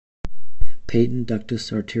Patent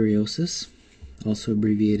ductus arteriosus, also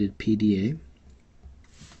abbreviated PDA,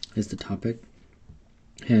 is the topic.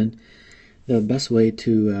 And the best way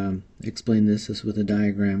to explain this is with a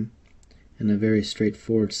diagram, and a very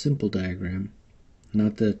straightforward, simple diagram,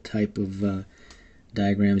 not the type of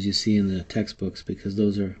diagrams you see in the textbooks, because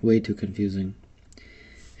those are way too confusing.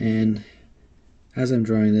 And as I'm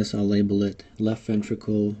drawing this, I'll label it left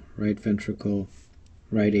ventricle, right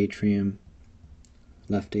atrium,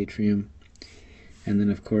 left atrium. And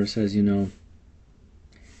then, of course, as you know,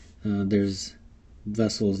 there's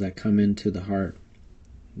vessels that come into the heart,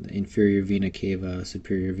 the inferior vena cava,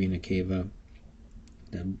 superior vena cava.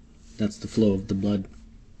 That's the flow of the blood.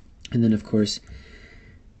 And then, of course,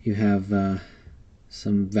 you have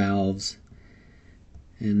some valves,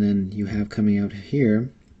 and then you have coming out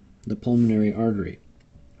here the pulmonary artery.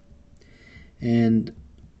 And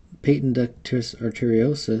patent ductus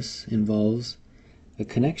arteriosus involves a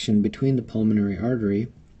connection between the pulmonary artery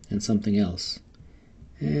and something else,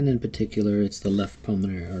 and in particular it's the left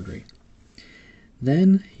pulmonary artery.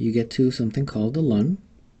 Then you get to something called the lung,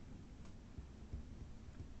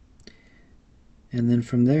 and then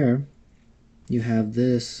from there you have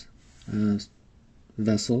this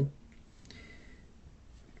vessel,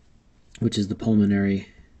 which is the pulmonary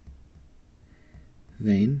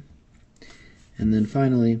vein. And then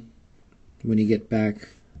finally, when you get back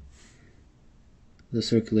the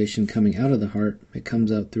circulation coming out of the heart, it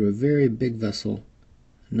comes out through a very big vessel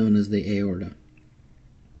known as the aorta.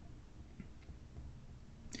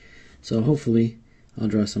 So hopefully I'll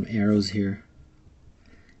draw some arrows here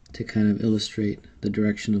to kind of illustrate the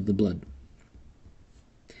direction of the blood.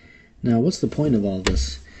 Now, what's the point of all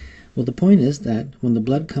this? Well, the point is that when the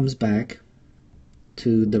blood comes back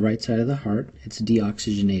to the right side of the heart, it's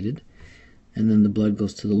deoxygenated, and then the blood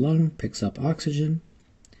goes to the lung, picks up oxygen,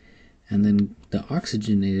 and then the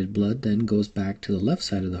oxygenated blood then goes back to the left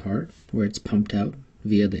side of the heart, where it's pumped out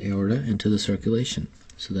via the aorta into the circulation,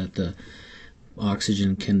 so that the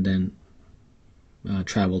oxygen can then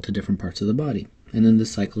travel to different parts of the body. And then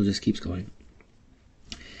this cycle just keeps going.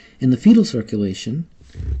 In the fetal circulation,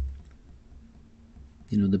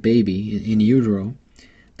 the baby in utero,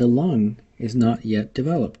 the lung is not yet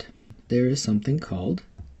developed. There is something called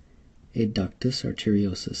a ductus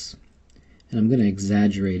arteriosus. And I'm going to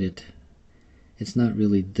exaggerate it. It's not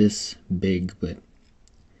really this big, but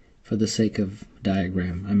for the sake of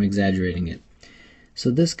diagram, I'm exaggerating it. So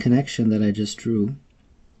this connection that I just drew,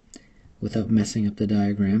 without messing up the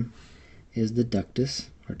diagram, is the ductus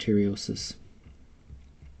arteriosus.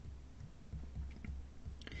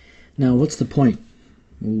 Now, what's the point?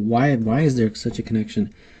 Why is there such a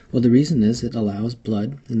connection? Well, the reason is it allows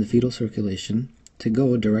blood in the fetal circulation to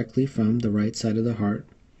go directly from the right side of the heart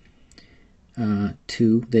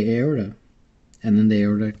to the aorta, and then the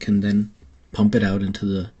aorta can then pump it out into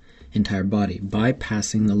the entire body,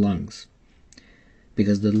 bypassing the lungs,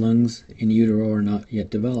 because the lungs in utero are not yet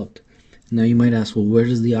developed. Now you might ask, well, where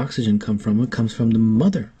does the oxygen come from? It comes from the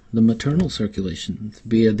mother, the maternal circulation,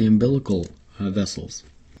 via the umbilical vessels.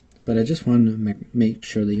 But I just want to make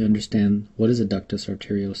sure that you understand what is a ductus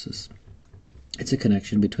arteriosus. It's a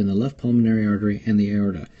connection between the left pulmonary artery and the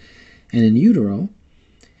aorta. And in utero,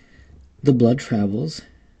 the blood travels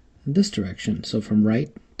in this direction, so from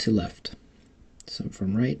right to left. So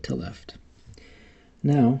from right to left.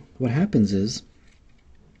 Now, what happens is,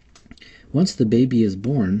 once the baby is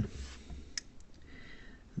born,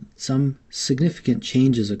 some significant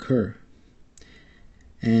changes occur.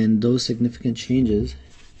 And those significant changes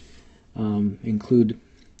include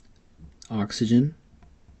oxygen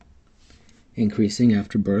increasing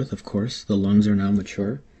after birth, of course. The lungs are now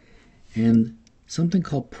mature. And something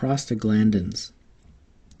called prostaglandins.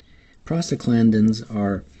 Prostaglandins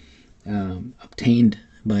are obtained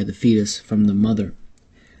by the fetus from the mother.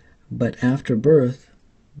 But after birth,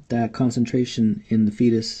 that concentration in the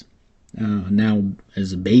fetus, now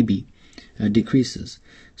as a baby, decreases.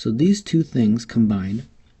 So these two things combined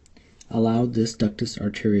allow this ductus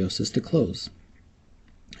arteriosus to close.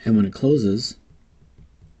 And when it closes,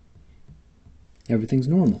 everything's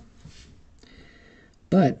normal.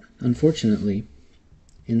 But, unfortunately,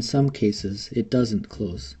 in some cases, it doesn't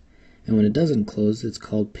close. And when it doesn't close, it's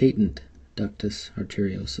called patent ductus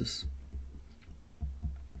arteriosus.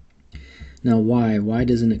 Now, why? Why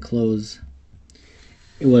doesn't it close?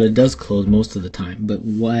 Well, it does close most of the time, but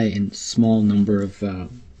why in small number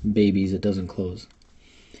of babies it doesn't close?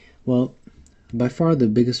 Well, by far the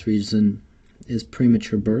biggest reason is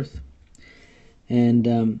premature birth. And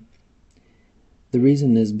the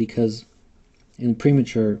reason is because in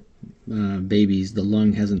premature babies, the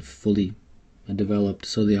lung hasn't fully developed,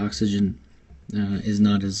 so the oxygen is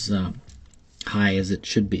not as high as it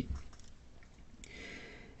should be.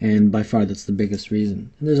 And by far that's the biggest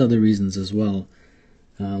reason. And there's other reasons as well,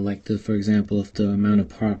 like for example, if the amount of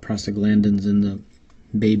prostaglandins in the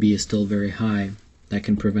baby is still very high, that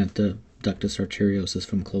can prevent the ductus arteriosus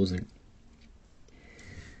from closing.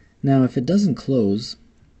 Now if it doesn't close,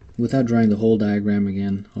 without drawing the whole diagram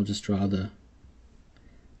again, I'll just draw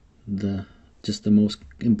just the most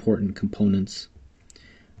important components,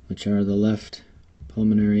 which are the left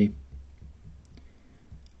pulmonary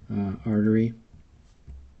artery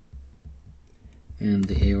and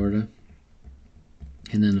the aorta,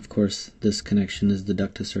 and then of course this connection is the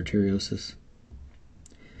ductus arteriosus.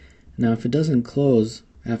 Now if it doesn't close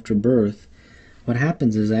after birth, what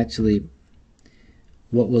happens is actually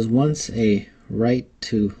what was once a right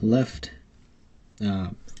to left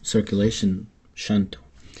circulation shunt,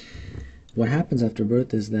 what happens after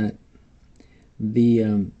birth is that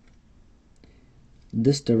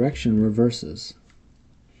this direction reverses.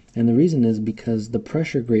 And the reason is because the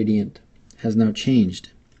pressure gradient has now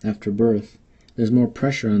changed after birth. There's more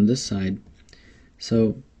pressure on this side,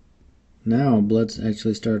 so now blood's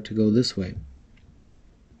actually start to go this way.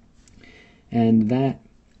 And that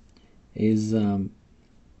is a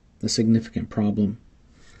significant problem,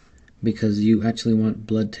 because you actually want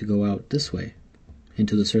blood to go out this way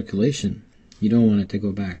into the circulation. You don't want it to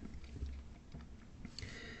go back.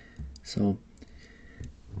 So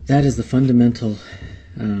that is the fundamental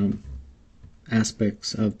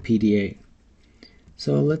aspects of PDA.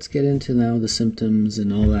 So let's get into now the symptoms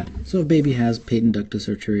and all that. So a baby has patent ductus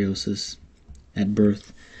arteriosus at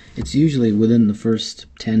birth. It's usually within the first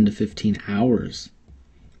 10 to 15 hours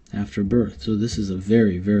after birth. So this is a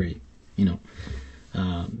very, very,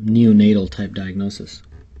 neonatal type diagnosis.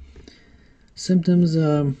 Symptoms,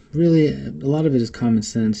 really, a lot of it is common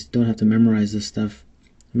sense. You don't have to memorize this stuff.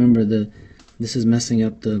 Remember, this is messing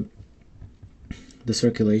up the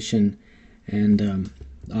circulation and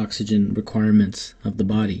oxygen requirements of the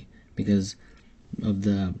body because of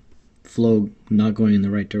the flow not going in the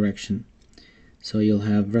right direction. So you'll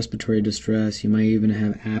have respiratory distress, you might even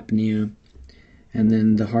have apnea, and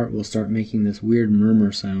then the heart will start making this weird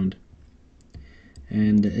murmur sound.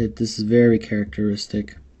 And this is very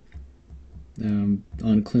characteristic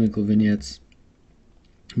on clinical vignettes.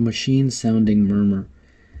 Machine sounding murmur.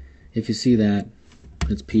 If you see that,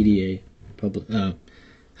 it's PDA.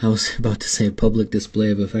 I was about to say public display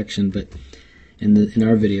of affection, but in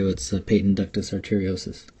our video it's patent ductus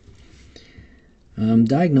arteriosus.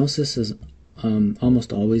 Diagnosis is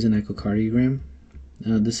almost always an echocardiogram.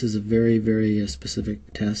 This is a very, very specific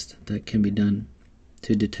test that can be done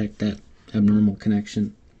to detect that abnormal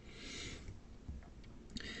connection.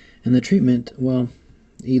 And the treatment, well,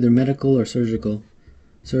 either medical or surgical.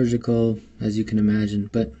 Surgical, as you can imagine,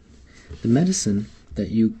 but the medicine that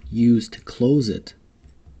you use to close it,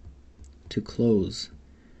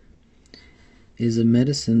 is a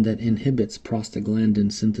medicine that inhibits prostaglandin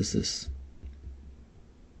synthesis.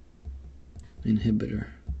 Inhibitor.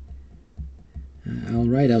 I'll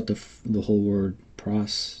write out the whole word,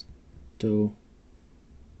 prostaglandin.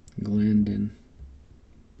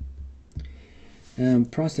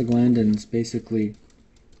 Prostaglandins basically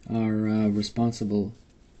are responsible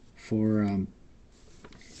for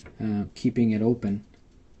keeping it open.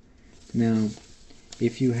 Now,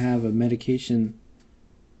 if you have a medication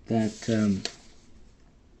that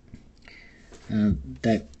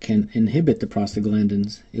that can inhibit the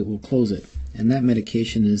prostaglandins, it will close it, and that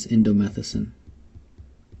medication is indomethacin.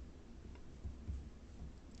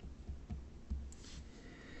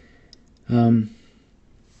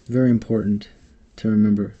 Very important to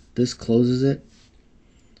remember. This closes it,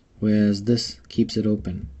 whereas this keeps it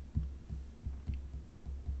open.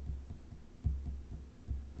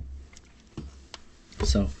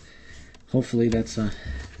 So hopefully that's a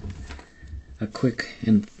quick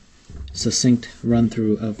and succinct run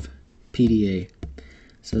through of PDA.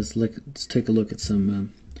 So let's take a look at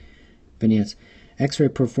some vignettes. X-ray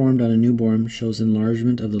performed on a newborn shows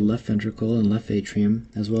enlargement of the left ventricle and left atrium,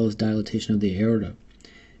 as well as dilatation of the aorta.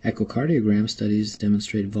 Echocardiogram studies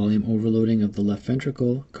demonstrate volume overloading of the left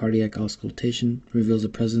ventricle. Cardiac auscultation reveals the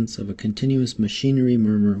presence of a continuous machinery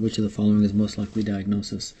murmur. Which of the following is most likely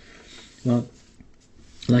diagnosis? Well,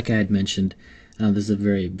 like I had mentioned, this is a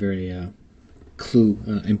very, very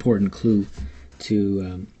important clue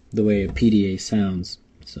to the way a PDA sounds.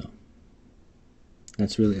 So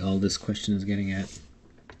that's really all this question is getting at.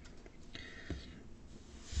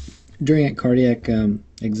 During a cardiac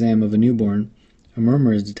exam of a newborn, a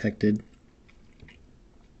murmur is detected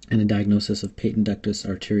and a diagnosis of patent ductus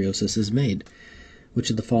arteriosus is made. Which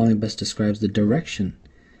of the following best describes the direction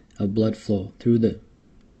of blood flow through the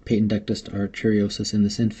patent ductus arteriosus in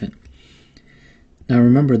this infant. Now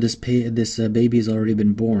remember, this baby has already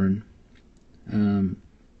been born,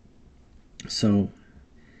 so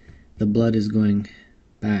the blood is going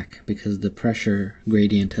back because the pressure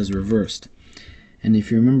gradient has reversed. And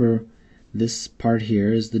if you remember, this part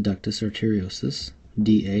here is the ductus arteriosus,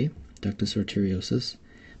 DA, ductus arteriosus.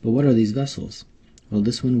 But what are these vessels? Well,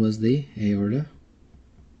 this one was the aorta,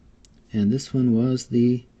 and this one was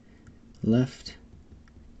the left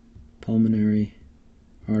pulmonary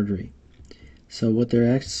artery. So what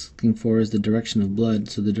they're asking for is the direction of blood.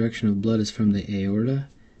 So the direction of blood is from the aorta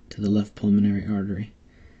to the left pulmonary artery.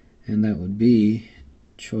 And that would be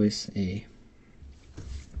choice A.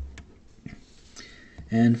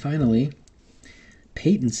 And finally,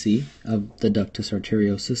 patency of the ductus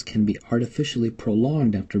arteriosus can be artificially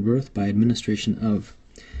prolonged after birth by administration of.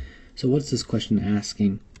 So what's this question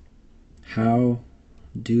asking? How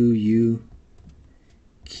do you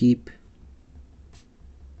keep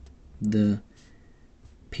the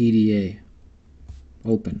PDA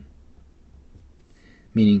open?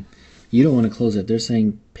 Meaning, you don't want to close it. They're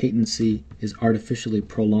saying patency is artificially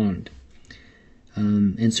prolonged.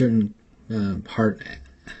 In certain heart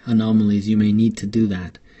anomalies, you may need to do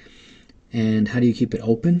that. And how do you keep it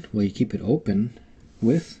open? Well, you keep it open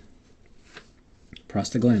with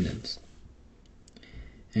prostaglandins.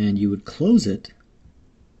 And you would close it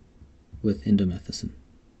with indomethacin.